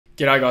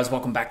G'day guys,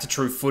 welcome back to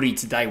True Footy.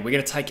 Today we're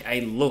going to take a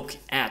look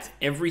at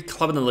every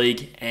club in the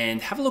league and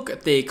have a look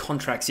at their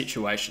contract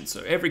situation.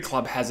 So every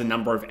club has a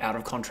number of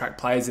out-of-contract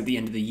players at the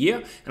end of the year,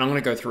 and I'm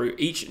going to go through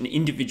each and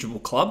individual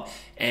club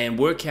and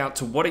work out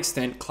to what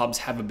extent clubs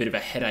have a bit of a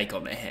headache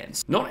on their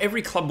hands. Not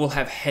every club will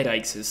have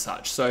headaches as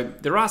such. So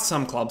there are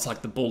some clubs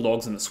like the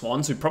Bulldogs and the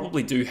Swans who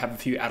probably do have a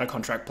few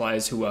out-of-contract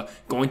players who are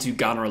going to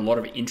garner a lot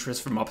of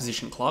interest from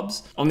opposition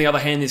clubs. On the other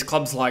hand, there's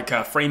clubs like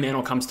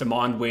Fremantle comes to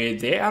mind where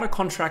their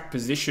out-of-contract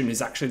position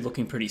is actually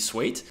looking pretty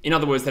sweet. In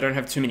other words, they don't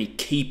have too many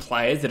key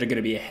players that are going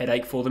to be a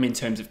headache for them in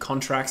terms of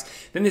contracts.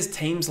 Then there's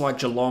teams like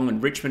Geelong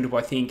and Richmond who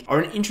I think are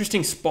an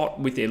interesting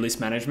spot with their list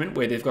management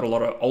where they've got a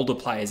lot of older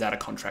players out of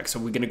contract. So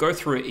we're going to go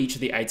through each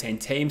of the 18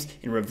 teams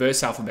in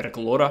reverse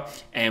alphabetical order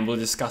and we'll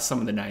discuss some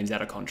of the names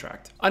out of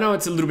contract. I know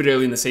it's a little bit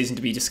early in the season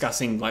to be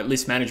discussing like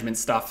list management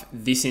stuff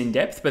this in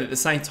depth, but at the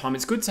same time,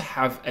 it's good to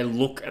have a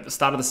look at the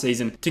start of the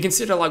season to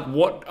consider like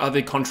what are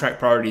the contract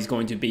priorities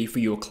going to be for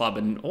your club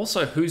and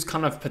also who's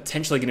kind of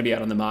potentially going to be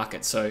out on the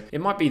market. So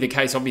it might be the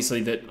case,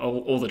 obviously, that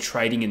all the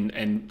trading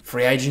and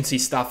free agency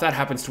stuff, that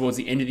happens towards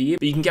the end of the year,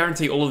 but you can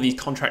guarantee all of these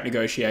contract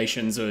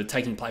negotiations are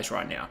taking place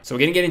right now. So we're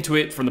going to get into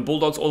it from the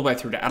Bulldogs all the way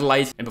through to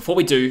Adelaide. And before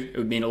we do, it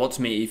would mean a lot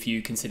to me if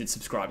you considered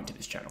subscribing to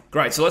this channel.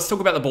 Great, so let's talk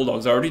about the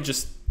Bulldogs. I already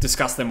just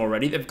discussed them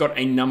already. They've got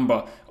a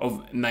number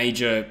of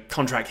major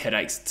contract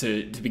headaches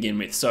to begin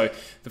with. So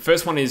the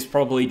first one is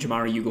probably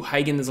Jamarra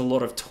Ugle-Hagan. There's a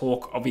lot of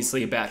talk,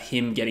 obviously, about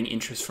him getting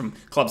interest from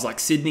clubs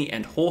like Sydney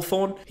and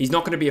Hawthorn. He's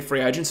not going to be a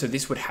free agent, so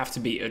this would have to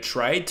be a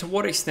trade. To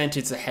what extent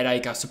it's a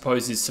headache, I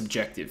suppose, is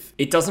subjective.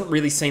 It doesn't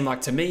really seem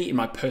like to me, in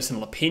my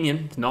personal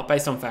opinion, not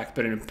based on fact,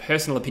 but in a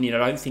personal opinion,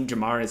 I don't think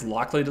Jamarra is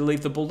likely to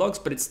leave the Bulldogs,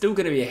 but it's still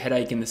going to be a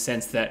headache in the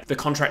sense that the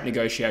contract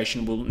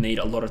negotiation will need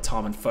a lot of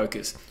time and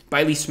focus.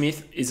 Bailey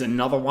Smith is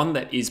another one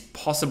that is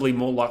possibly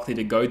more likely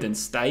to go than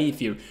stay.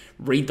 If you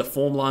read the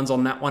form lines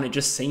on that one, it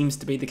just seems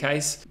to be the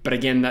case. But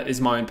again, that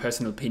is my own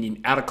personal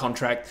opinion. Out of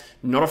contract,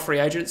 not a free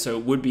agent, so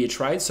it would be a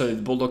trade. So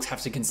the Bulldogs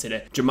have to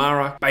consider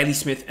Jamarra, Bailey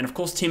Smith, and of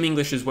course Tim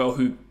English as well,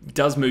 who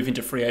does move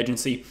into free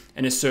agency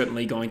and is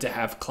certainly going to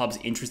have clubs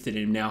interested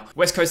in him now.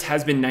 West Coast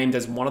has been named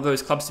as one of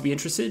those clubs to be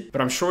interested, but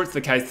I'm sure it's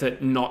the case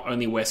that not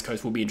only West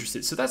Coast will be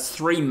interested. So that's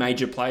three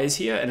major players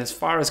here, and as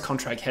far as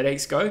contract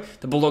headaches go,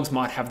 the Bulldogs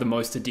might have the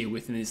most to deal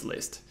with in this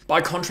list. By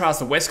contrast,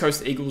 the West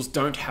Coast Eagles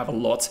don't have a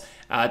lot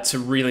to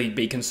really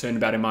be concerned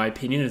about, in my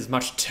opinion. As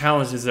much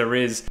talent as there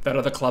is that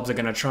other clubs are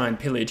going to try and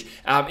pillage.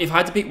 If I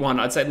had to pick one,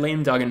 I'd say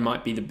Liam Duggan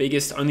might be the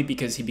biggest, only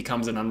because he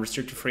becomes an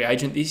unrestricted free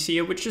agent this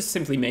year, which just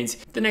simply means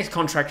the next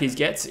contract he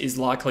gets is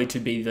likely to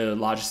be the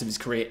largest of his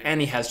career,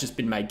 and he has just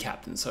been made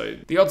captain. So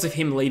the odds of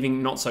him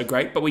leaving, not so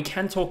great, but we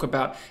can talk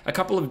about a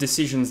couple of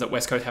decisions that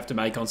West Coast have to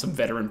make on some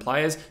veteran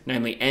players,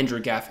 namely Andrew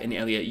Gaff and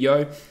Elliot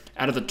Yeo.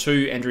 Out of the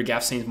two, Andrew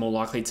Gaff seems more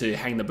likely to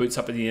hang the boots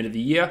up at the end of the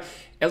year.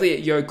 Elliot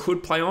Yeo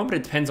could play on, but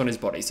it depends on his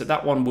body. So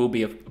that one will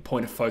be a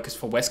point of focus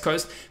for West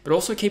Coast. But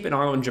also keep an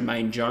eye on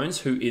Jermaine Jones,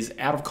 who is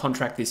out of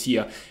contract this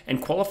year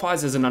and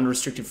qualifies as an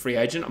unrestricted free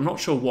agent. I'm not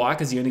sure why,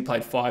 because he only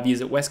played 5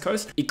 years at West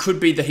Coast. It could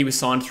be that he was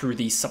signed through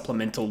the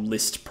supplemental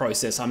list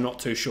process. I'm not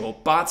too sure.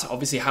 But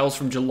obviously hails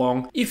from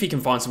Geelong. If he can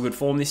find some good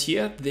form this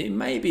year, they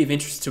may be of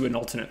interest to an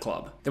alternate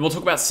club. Then we'll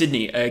talk about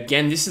Sydney.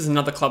 Again, this is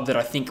another club that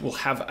I think will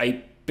have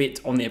a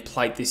bit on their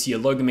plate this year.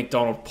 Logan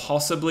McDonald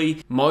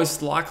possibly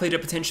most likely to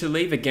potentially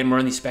leave. Again, we're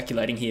only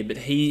speculating here, but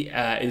he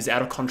is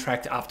out of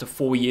contract after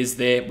 4 years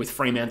there with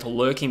Fremantle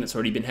lurking. That's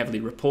already been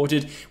heavily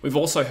reported. We've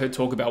also heard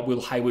talk about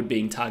Will Hayward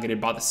being targeted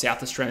by the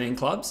South Australian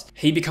clubs.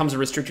 He becomes a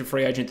restricted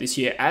free agent this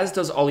year, as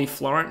does Ollie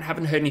Florent.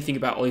 Haven't heard anything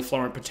about Ollie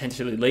Florent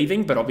potentially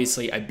leaving, but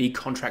obviously a big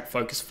contract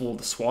focus for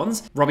the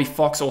Swans. Robbie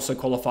Fox also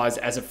qualifies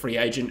as a free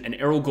agent, and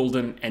Errol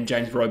Goulden and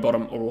James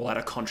Rowbottom are all out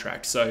of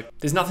contract. So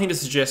there's nothing to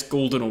suggest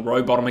Goulden or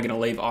Rowbottom are going to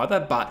leave either,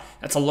 but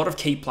that's a lot of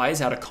key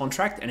players out of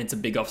contract, and it's a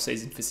big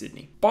off-season for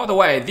Sydney. By the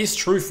way, this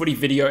True Footy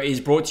video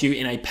is brought to you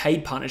in a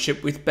paid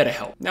partnership with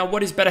BetterHelp. Now,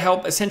 what is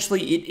BetterHelp?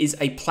 Essentially, it is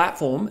a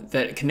platform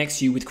that connects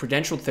you with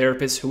credentialed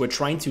therapists who are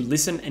trained to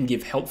listen and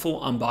give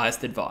helpful,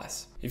 unbiased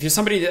advice. If you're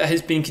somebody that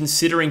has been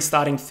considering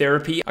starting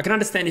therapy, I can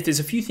understand if there's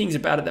a few things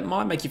about it that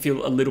might make you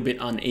feel a little bit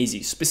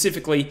uneasy.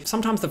 Specifically,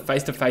 sometimes the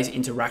face-to-face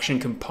interaction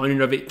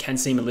component of it can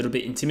seem a little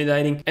bit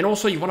intimidating. And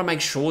also you want to make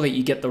sure that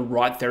you get the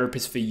right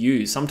therapist for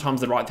you. Sometimes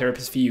the right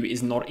therapist for you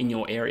is not in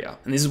your area.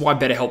 And this is why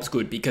BetterHelp's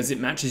good, because it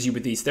matches you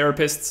with these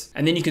therapists.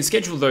 And then you can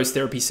schedule those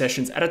therapy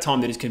sessions at a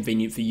time that is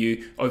convenient for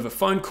you over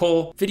phone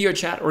call, video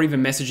chat, or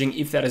even messaging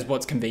if that is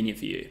what's convenient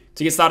for you.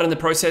 To get started in the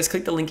process,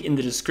 click the link in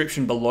the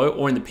description below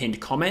or in the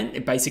pinned comment.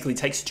 It basically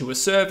takes you to a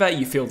survey,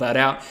 you fill that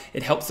out,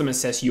 it helps them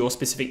assess your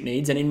specific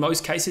needs, and in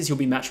most cases you'll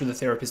be matched with a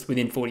therapist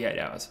within 48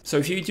 hours. So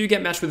if you do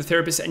get matched with a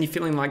therapist and you're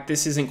feeling like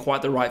this isn't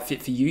quite the right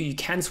fit for you, you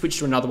can switch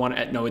to another one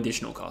at no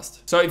additional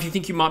cost. So if you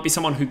think you might be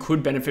someone who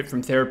could benefit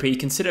from therapy,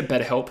 consider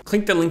BetterHelp.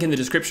 Click the link in the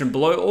description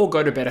below or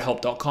go to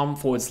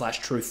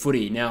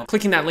betterhelp.com/truefooty. Now,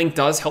 clicking that link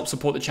does help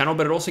support the channel,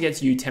 but it also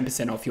gets you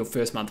 10% off your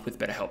first month with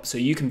BetterHelp. So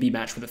you can be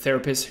matched with a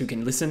therapist who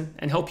can listen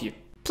and help you.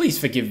 Please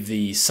forgive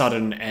the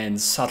sudden and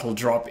subtle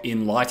drop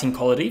in lighting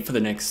quality for the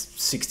next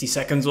 60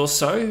 seconds or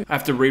so. I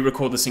have to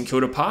re-record the St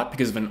Kilda part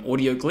because of an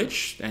audio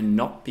glitch and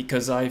not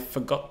because I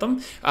forgot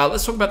them.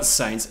 Let's talk about the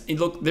Saints.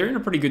 Look, they're in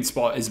a pretty good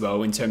spot as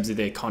well in terms of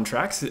their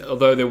contracts,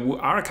 although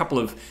there are a couple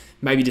of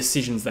maybe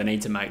decisions they need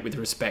to make with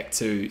respect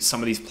to some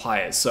of these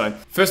players. So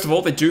first of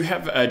all, they do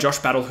have Josh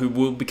Battle, who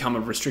will become a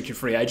restricted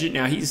free agent.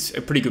 Now, he's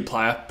a pretty good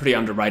player, pretty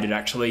underrated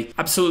actually.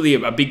 Absolutely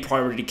a big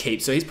priority to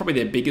keep. So he's probably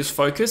their biggest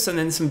focus. And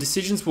then some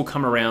decisions will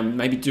come around.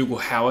 Maybe Dougal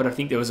Howard. I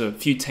think there was a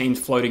few teams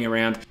floating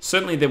around.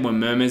 Certainly there were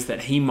murmurs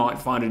that he might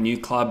find a new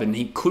club and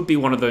he could be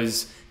one of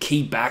those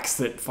key backs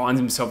that finds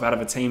himself out of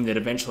a team that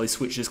eventually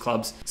switches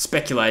clubs,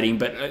 speculating,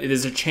 but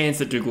there's a chance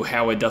that Dougal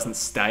Howard doesn't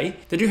stay.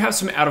 They do have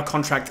some out of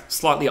contract,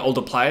 slightly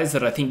older players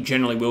that I think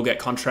generally will get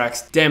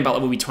contracts. Dan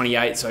Butler will be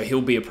 28, so he'll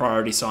be a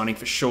priority signing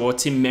for sure.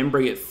 Tim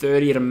Membry at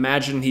 30, I'd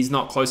imagine he's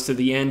not close to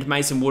the end.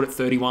 Mason Wood at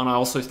 31, I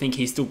also think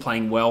he's still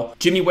playing well.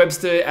 Jimmy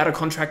Webster out of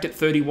contract at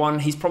 31,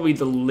 he's probably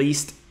the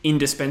least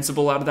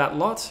indispensable out of that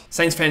lot.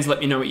 Saints fans, let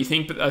me know what you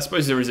think, but I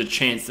suppose there is a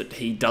chance that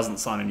he doesn't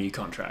sign a new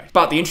contract.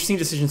 But the interesting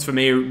decisions for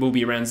me will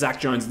be around Zach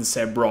Jones and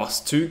Seb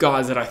Ross, two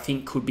guys that I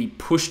think could be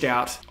pushed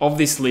out of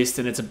this list,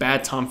 and it's a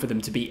bad time for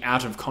them to be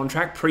out of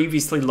contract.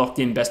 Previously locked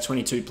in best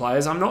 22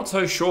 players. I'm not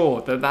so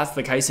sure that that's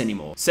the case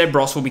anymore. Seb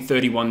Ross will be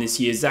 31 this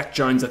year. Zach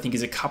Jones, I think,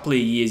 is a couple of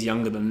years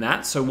younger than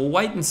that, so we'll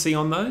wait and see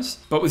on those.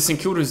 But with St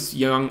Kilda's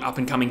young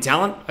up-and-coming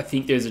talent, I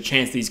think there's a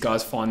chance these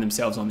guys find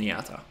themselves on the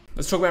outer.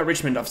 Let's talk about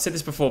Richmond. I've said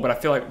this before, but I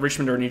feel like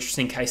Richmond are an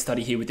interesting case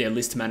study here with their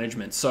list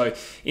management. So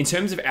in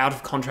terms of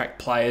out-of-contract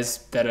players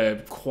that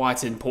are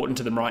quite important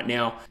to them right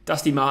now,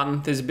 Dusty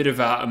Martin, there's a bit of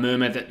a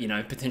murmur that,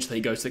 potentially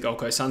he goes to the Gold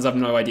Coast Suns. I have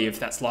no idea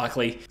if that's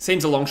likely.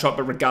 Seems a long shot,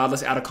 but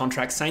regardless, out of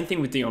contract. Same thing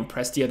with Dion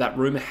Prestia. That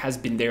rumour has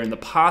been there in the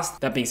past.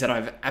 That being said, I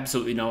have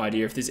absolutely no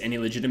idea if there's any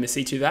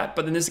legitimacy to that.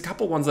 But then there's a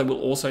couple of ones they will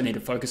also need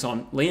to focus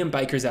on. Liam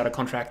Baker is out of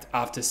contract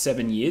after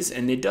 7 years,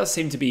 and there does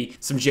seem to be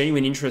some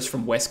genuine interest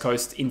from West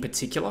Coast in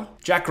particular.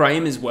 Jack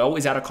Graham as well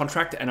is out of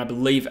contract, and I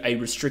believe a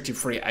restricted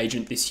free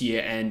agent this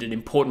year, and an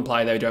important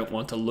player they don't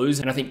want to lose,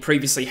 and I think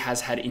previously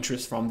has had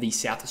interest from the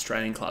South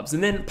Australian clubs.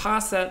 And then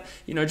past that,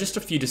 just a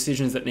few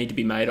decisions that need to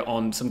be made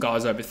on some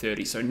guys over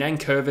 30. So Nan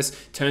Curvis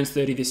turns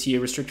 30 this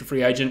year, restricted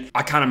free agent.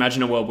 I can't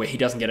imagine a world where he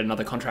doesn't get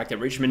another contract at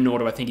Richmond, nor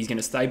do I think he's going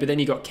to stay. But then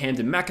you got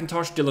Camden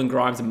McIntosh, Dylan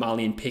Grimes, and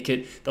Marlian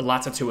Pickett. The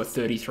latter two are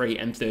 33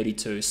 and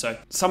 32. So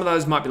some of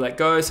those might be let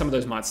go, some of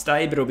those might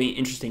stay, but it'll be an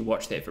interesting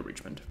watch there for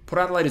Richmond. Port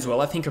Adelaide as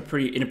well, I think are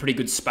in a pretty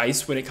good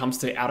space when it comes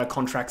to out of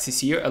contracts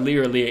this year.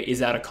 Aliir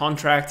is out of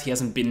contract. He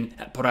hasn't been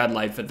at Port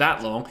Adelaide for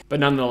that long, but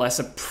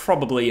nonetheless,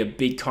 probably a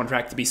big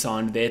contract to be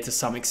signed there to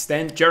some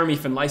extent. Jeremy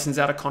Finlayson's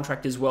out of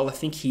contract as well. I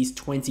think he's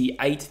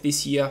 28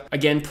 this year.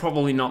 Again,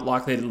 probably not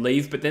likely to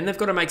leave, but then they've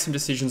got to make some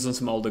decisions on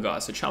some older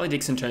guys. So Charlie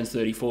Dixon turns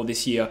 34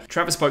 this year.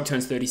 Travis Pope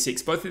turns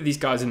 36. Both of these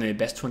guys in their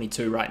best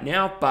 22 right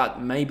now,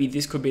 but maybe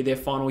this could be their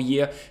final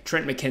year.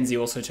 Trent McKenzie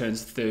also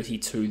turns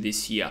 32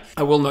 this year.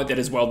 I will note that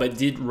as well, they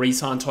did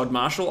re-sign Todd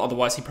Marshall,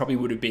 otherwise he probably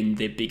would have been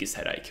their biggest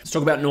headache. Let's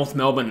talk about North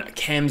Melbourne.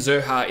 Cam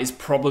Zurhaar is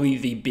probably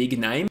the big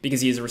name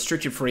because he is a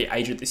restricted free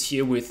agent this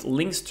year with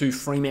links to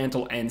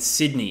Fremantle and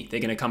Sydney. They're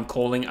going to come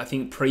calling. I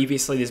think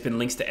previously there's been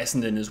links to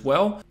Essendon as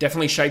well.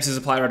 Definitely shapes as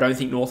a player I don't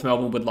think North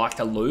Melbourne would like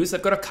to lose.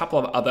 They've got a couple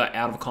of other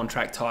out of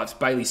contract types.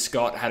 Bailey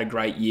Scott had a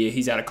great year.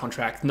 He's out of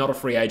contract, not a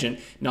free agent.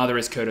 Neither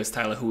is Curtis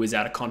Taylor, who is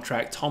out of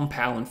contract. Tom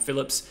Powell and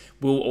Phillips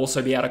will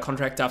also be out of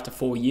contract after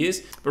 4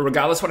 years. But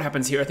regardless what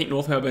happens here, I think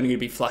North Melbourne are going to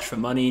be flush for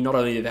money. Not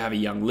only do they have a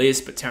young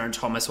list, but Taron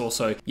Thomas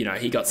also,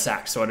 he got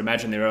sacked, so I'd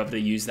imagine they're able to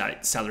use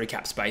that salary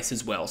cap space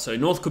as well. So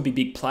North could be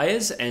big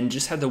players and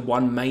just had the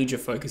one major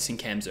focus in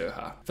Cam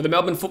Zurhaar. For the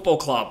Melbourne Football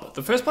Club,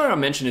 the first player I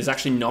mentioned is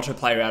actually not a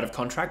player out of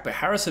contract, but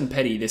Harrison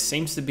Petty. There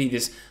seems to be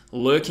this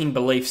lurking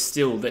belief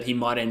still that he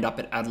might end up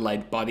at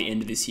Adelaide by the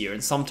end of this year,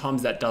 and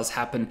sometimes that does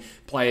happen.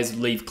 Players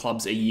leave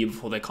clubs a year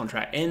before their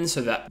contract ends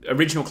so that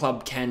original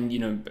club can,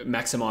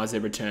 maximise their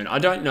return. I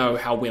don't know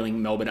how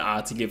willing Melbourne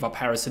are to give up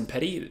Harrison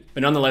Petty,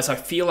 but nonetheless, I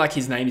feel like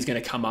his name is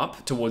going to come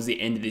up towards the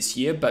end of this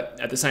year, but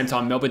at the same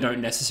time, Melbourne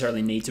don't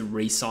necessarily need to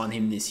re-sign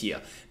him this year.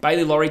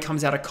 Bailey Laurie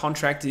comes out of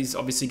contract, is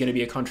obviously going to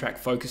be a contract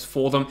focus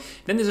for them.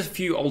 Then there's a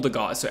few older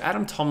guys. So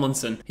Adam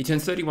Tomlinson, he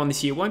turns 31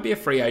 this year, won't be a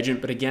free agent,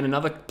 but again,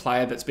 another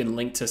player that's been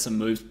linked to some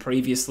moves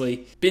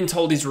previously. Been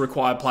told he's a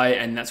required player,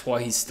 and that's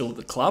why he's still at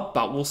the club,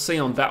 but we'll see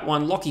on that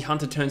one. Lockie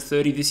Hunter turns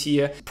 30 this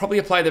year. Probably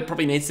a player that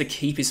probably needs to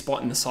keep his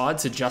spot in the side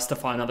to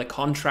justify another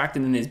contract.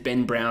 And then there's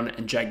Ben Brown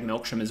and Jake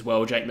Melksham as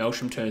well. Jake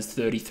Melksham turns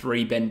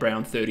 33, Ben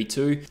Brown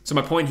 32. So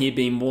my point here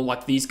being more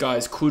like these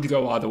guys could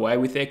go either way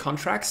with their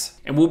contracts,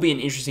 and will be an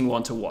interesting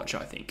one to watch,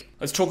 I think.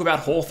 Let's talk about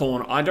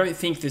Hawthorn. I don't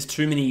think there's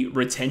too many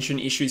retention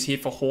issues here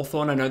for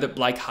Hawthorn. I know that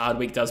Blake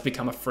Hardwick does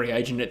become a free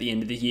agent at the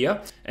end of the year,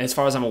 and as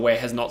far as I'm aware,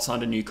 has not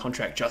signed a new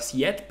contract just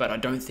yet, but I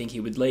don't think he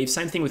would leave.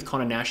 Same thing with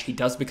Connor Nash. He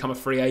does become a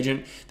free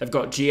agent. They've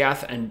got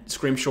Giath and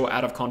Scrimshaw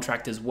out of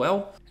contract as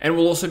well. And it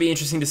will also be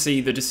interesting to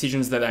see the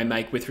decisions that they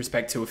make with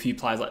respect to a few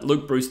players like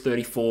Luke Bruce,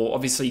 34.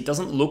 Obviously, it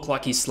doesn't look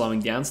like he's slowing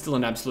down. Still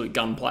an absolute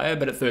gun player,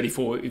 but at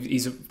 34,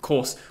 is of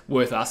course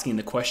worth asking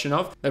the question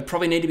of. There'd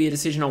probably need to be a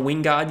decision on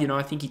Wingard.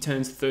 I think he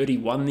turns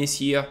 31 this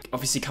year,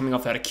 obviously coming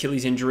off that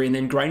Achilles injury, and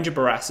then Granger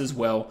Barras as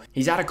well.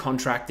 He's out of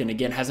contract and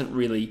again hasn't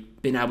really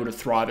been able to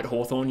thrive at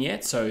Hawthorn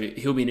yet, so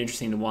he'll be an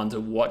interesting one to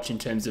watch in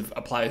terms of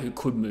a player who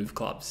could move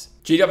clubs.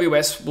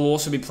 GWS will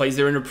also be pleased.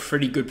 They're in a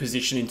pretty good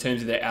position in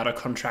terms of their outer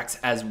contracts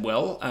as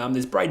well.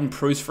 There's Braden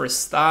Preuss for a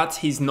start.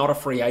 He's not a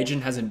free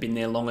agent, hasn't been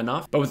there long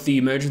enough. But with the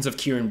emergence of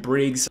Kieran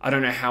Briggs, I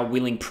don't know how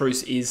willing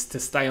Preuss is to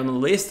stay on the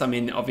list. I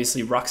mean,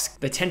 obviously, rucks,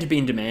 they tend to be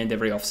in demand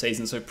every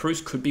offseason, so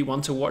Preuss could be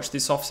one to watch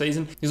this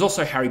offseason. There's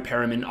also Harry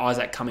Perriman,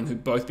 Isaac Cumming, who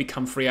both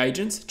become free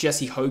agents.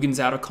 Jesse Hogan's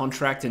out of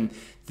contract, and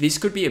this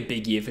could be a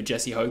big year for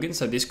Jesse Hogan,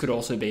 so this could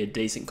also be a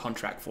decent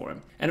contract for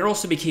him. And I'd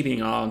also be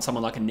keeping an eye on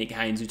someone like a Nick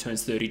Haynes, who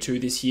turns 32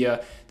 this year.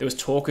 There was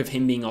talk of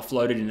him being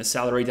offloaded in a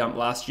salary dump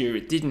last year.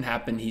 It didn't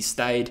happen. He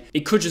stayed.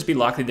 It could just be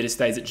likely that he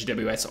stays at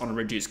GWS on a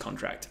reduced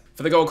contract.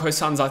 For the Gold Coast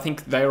Suns, I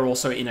think they are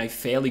also in a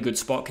fairly good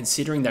spot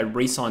considering they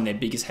re-signed their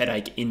biggest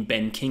headache in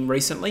Ben King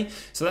recently.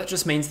 So that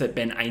just means that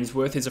Ben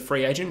Ainsworth is a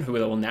free agent who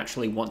they will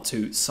naturally want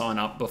to sign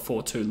up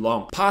before too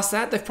long. Past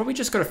that, they've probably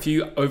just got a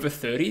few over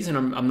 30s, and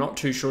I'm not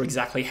too sure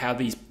exactly how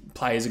these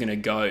players are going to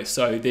go.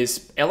 So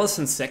there's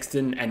Ellison,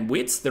 Sexton, and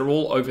Witts. They're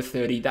all over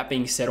 30. That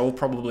being said, all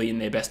probably in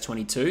their best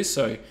 22.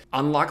 So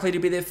unlikely to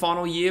be their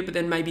final year, but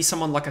then maybe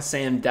someone like a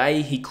Sam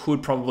Day, he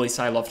could probably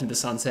sail off into the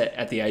sunset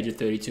at the age of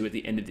 32 at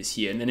the end of this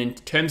year. And then in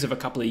terms of a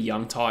couple of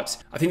young types,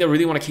 I think they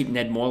really want to keep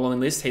Ned Moyle on the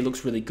list. He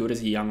looks really good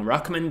as a young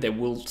ruckman. There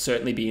will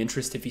certainly be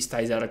interest if he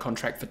stays out of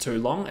contract for too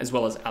long, as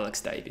well as Alex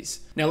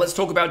Davies. Now let's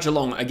talk about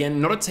Geelong.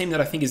 Again, not a team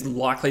that I think is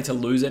likely to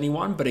lose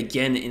anyone, but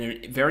again, in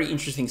a very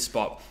interesting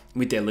spot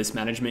with their list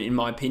management, in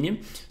my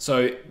opinion.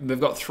 So they've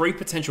got 3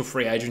 potential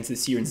free agents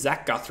this year in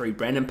Zach Guthrie,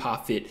 Brandon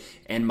Parfitt,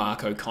 and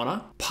Mark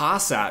O'Connor.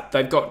 Past that,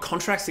 they've got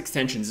contract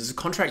extensions. There's a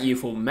contract year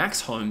for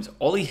Max Holmes,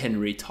 Ollie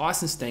Henry,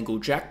 Tyson Stengel,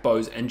 Jack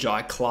Bowes, and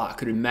Jai Clark.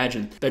 Could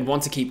imagine they'd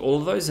want to keep all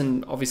of those,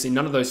 and obviously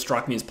none of those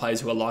strike me as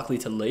players who are likely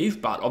to leave,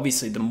 but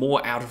obviously the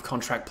more out of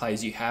contract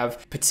players you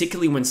have,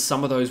 particularly when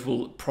some of those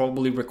will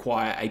probably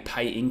require a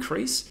pay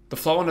increase, the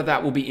flow onto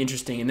that will be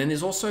interesting. And then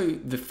there's also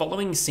the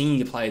following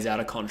senior players out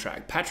of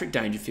contract: Patrick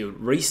Dangerfield,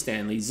 Reece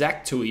Stanley,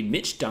 Zach Tui,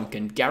 Mitch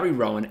Duncan, Gary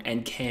Rowan,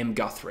 and Cam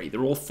Guthrie.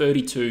 They're all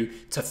 32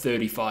 to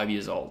 35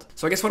 years old.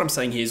 So I guess what I'm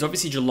saying here is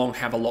obviously Geelong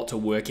have a lot to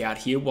work out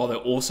here, while they've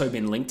also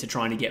been linked to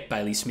trying to get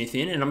Bailey Smith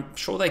in, and I'm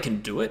sure they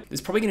can do it.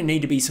 There's probably going to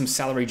need to be some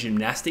salary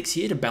gymnastics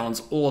here to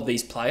balance all of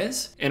these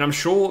players, and I'm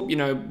sure,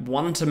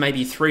 1 to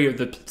maybe 3 of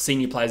the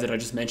senior players that I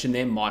just mentioned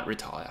there might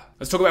retire.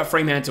 Let's talk about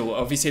Fremantle.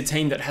 Obviously a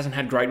team that hasn't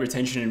had great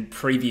retention in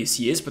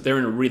previous years, but they're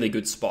in a really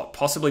good spot,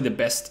 possibly the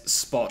best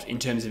spot in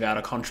terms of out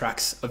of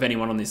contracts of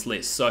anyone on this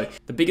list. So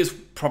the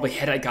biggest probably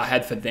headache I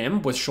had for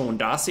them was Sean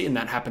Darcy, and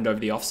that happened over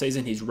the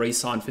offseason. He's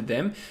re-signed for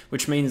them,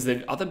 which means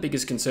the other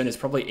biggest concern is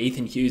probably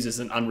Ethan Hughes as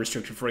an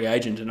unrestricted free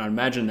agent, and I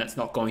imagine that's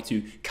not going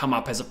to come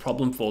up as a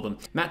problem for them.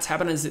 Matt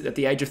Taberner is at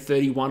the age of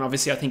 31.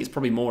 Obviously, I think it's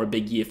probably more a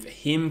big year for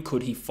him.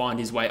 Could he find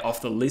his way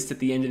off the list at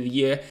the end of the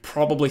year?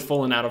 Probably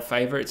fallen out of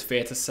favour, it's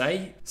fair to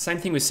say. Same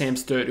thing with Sam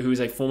Sturt, who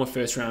is a former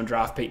first-round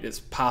draft pick that's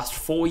past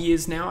 4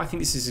 years now. I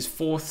think this is his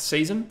 4th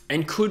season,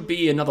 and could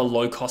be another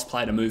low-cost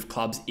player to move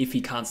clubs if he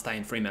can't stay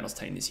in Fremantle's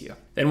team this year.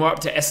 Then we're up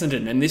to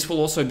Essendon, and this will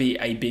also be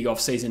a big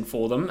off-season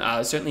for them,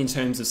 certainly in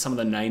terms of some of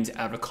the names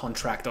out of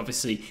contract,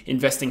 obviously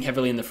investing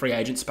heavily in the free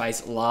agent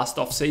space last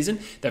off-season.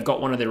 They've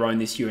got one of their own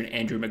this year in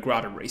Andrew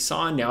McGrath to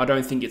re-sign. Now, I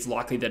don't think it's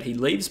likely that he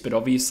leaves, but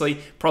obviously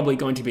probably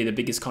going to be the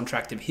biggest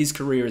contract of his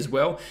career as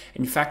well.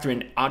 And you factor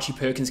in Archie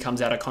Perkins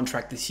comes out of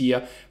contract this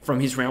year from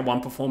his round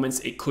 1 performance.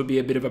 It could be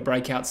a bit of a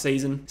breakout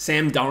season.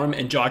 Sam Durham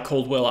and Jai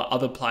Caldwell are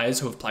other players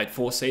who have played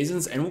 4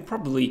 seasons and will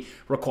probably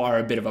require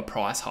a bit of a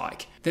price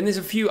hike. Then there's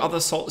a few other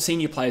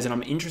senior players, and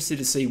I'm interested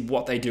to see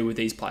what they do with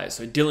these players.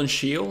 So Dylan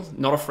Shield,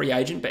 not a free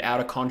agent, but out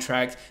of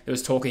contract. There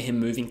was talk of him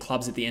moving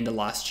clubs at the end of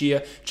last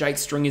year. Jake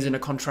Stringer's in a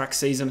contract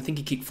season. I think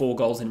he kicked 4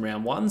 goals in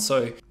round 1,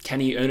 so can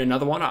he earn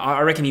another one?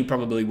 I reckon he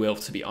probably will,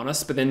 to be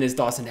honest. But then there's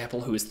Dyson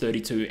Heppel, who is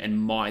 32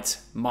 and might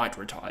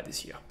retire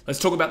this year. Let's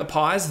talk about the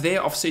Pies.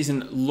 Their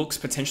offseason looks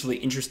potentially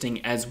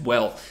interesting as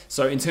well.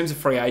 So in terms of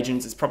free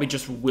agents, it's probably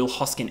just Will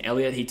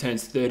Hoskin-Elliott. He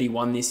turns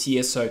 31 this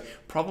year, so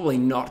probably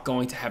not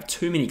going to have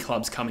too many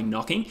clubs coming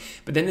knocking.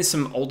 But then there's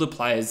some older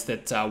players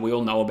that we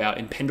all know about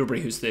in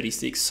Pendlebury, who's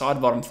 36,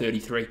 Sidebottom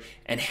 33,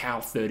 and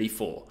Howe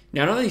 34.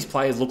 Now, none of these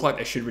players look like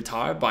they should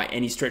retire by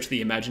any stretch of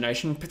the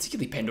imagination,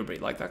 particularly Pendlebury.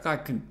 Like, that guy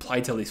could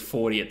play till he's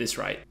 40 at this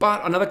rate.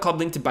 But another club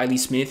linked to Bailey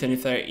Smith, and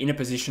if they're in a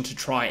position to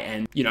try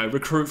and,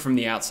 recruit from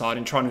the outside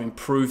and try to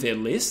improve their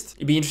list,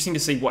 it'd be interesting to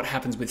see what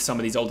happens with some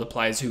of these older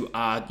players who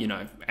are,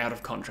 out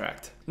of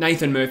contract.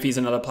 Nathan Murphy is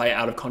another player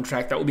out of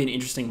contract. That will be an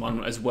interesting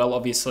one as well,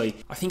 obviously.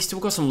 I think still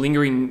got some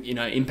lingering,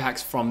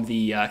 impacts from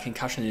the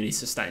concussion that he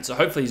sustained. So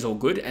hopefully he's all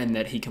good and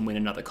that he can win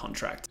another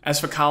contract. As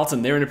for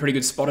Carlton, they're in a pretty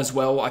good spot as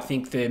well. I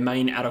think their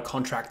main out of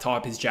contract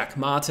type is Jack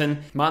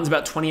Martin. Martin's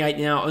about 28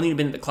 now, only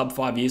been at the club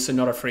 5 years, so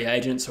not a free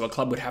agent. So a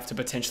club would have to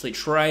potentially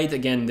trade.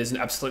 Again, there's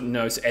absolutely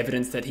no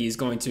evidence that he is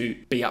going to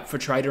be up for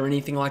trade or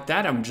anything like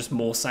that. I'm just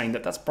more saying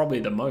that that's probably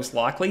the most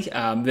likely.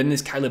 Then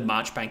there's Caleb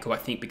Marchbank, who I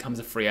think becomes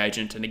a free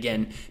agent. And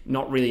again,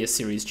 not really a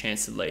serious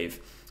chance to leave.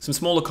 Some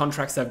smaller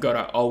contracts they've got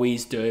are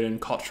Owies, Durden,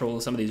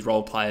 Cottrell, some of these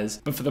role players.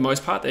 But for the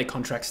most part, their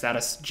contract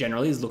status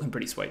generally is looking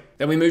pretty sweet.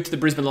 Then we move to the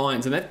Brisbane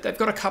Lions, and they've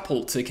got a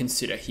couple to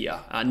consider here.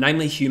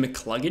 Namely Hugh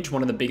McCluggage,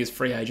 one of the biggest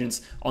free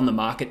agents on the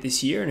market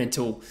this year. And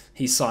until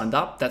he's signed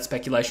up, that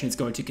speculation is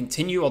going to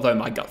continue. Although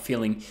my gut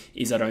feeling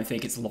is I don't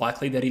think it's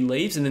likely that he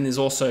leaves. And then there's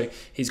also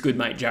his good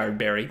mate, Jared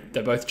Berry.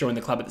 They both joined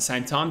the club at the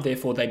same time.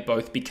 Therefore, they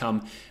both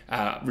become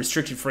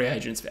restricted free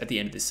agents at the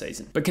end of this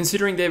season. But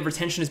considering their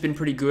retention has been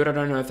pretty good, I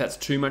don't know if that's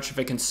too much of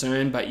a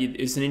concern, but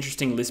it's an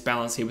interesting list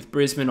balance here with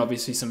Brisbane.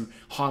 Obviously, some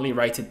highly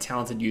rated,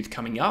 talented youth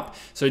coming up.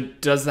 So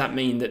does that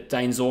mean that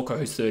Dane Zorko,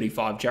 who's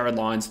 35, Jared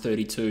Lyons,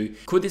 32,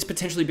 could this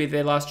potentially be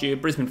their last year?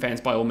 Brisbane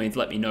fans, by all means,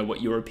 let me know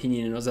what your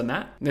opinion is on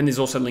that. And then there's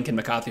also Lincoln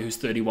McCarthy, who's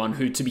 31,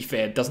 who, to be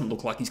fair, doesn't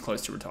look like he's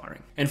close to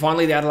retiring. And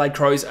finally, the Adelaide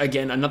Crows,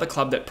 again, another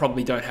club that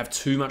probably don't have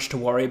too much to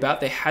worry about.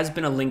 There has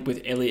been a link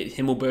with Elliot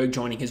Himmelberg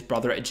joining his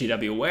brother at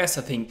GWS.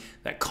 I think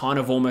that kind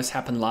of almost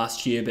happened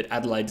last year, but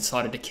Adelaide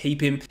decided to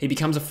keep him. He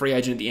becomes a free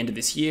agent at the end of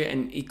this year,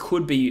 and it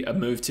could be a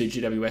move to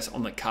GWS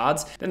on the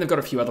cards. Then they've got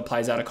a few other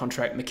players out of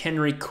contract.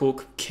 McHenry,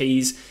 Cook,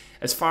 Keys.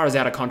 As far as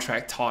out of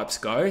contract types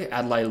go,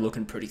 Adelaide are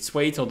looking pretty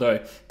sweet,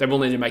 although they will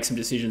need to make some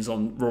decisions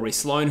on Rory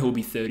Sloane, who will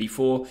be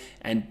 34,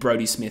 and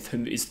Brodie Smith,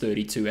 who is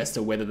 32, as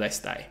to whether they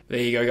stay. There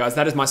you go, guys.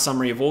 That is my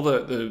summary of all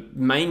the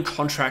main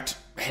contract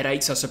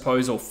headaches, I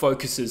suppose, or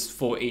focuses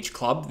for each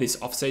club this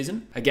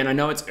offseason. Again, I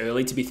know it's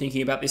early to be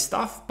thinking about this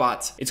stuff,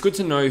 but it's good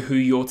to know who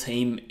your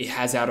team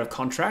has out of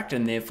contract,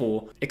 and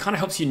therefore it kind of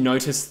helps you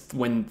notice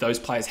when those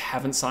players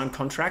haven't signed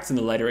contracts, and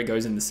the later it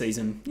goes in the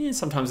season,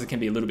 sometimes it can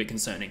be a little bit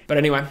concerning. But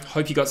anyway,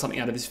 hope you got something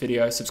out of this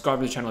video. Subscribe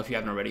to the channel if you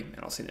haven't already, and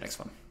I'll see you in the next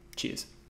one. Cheers.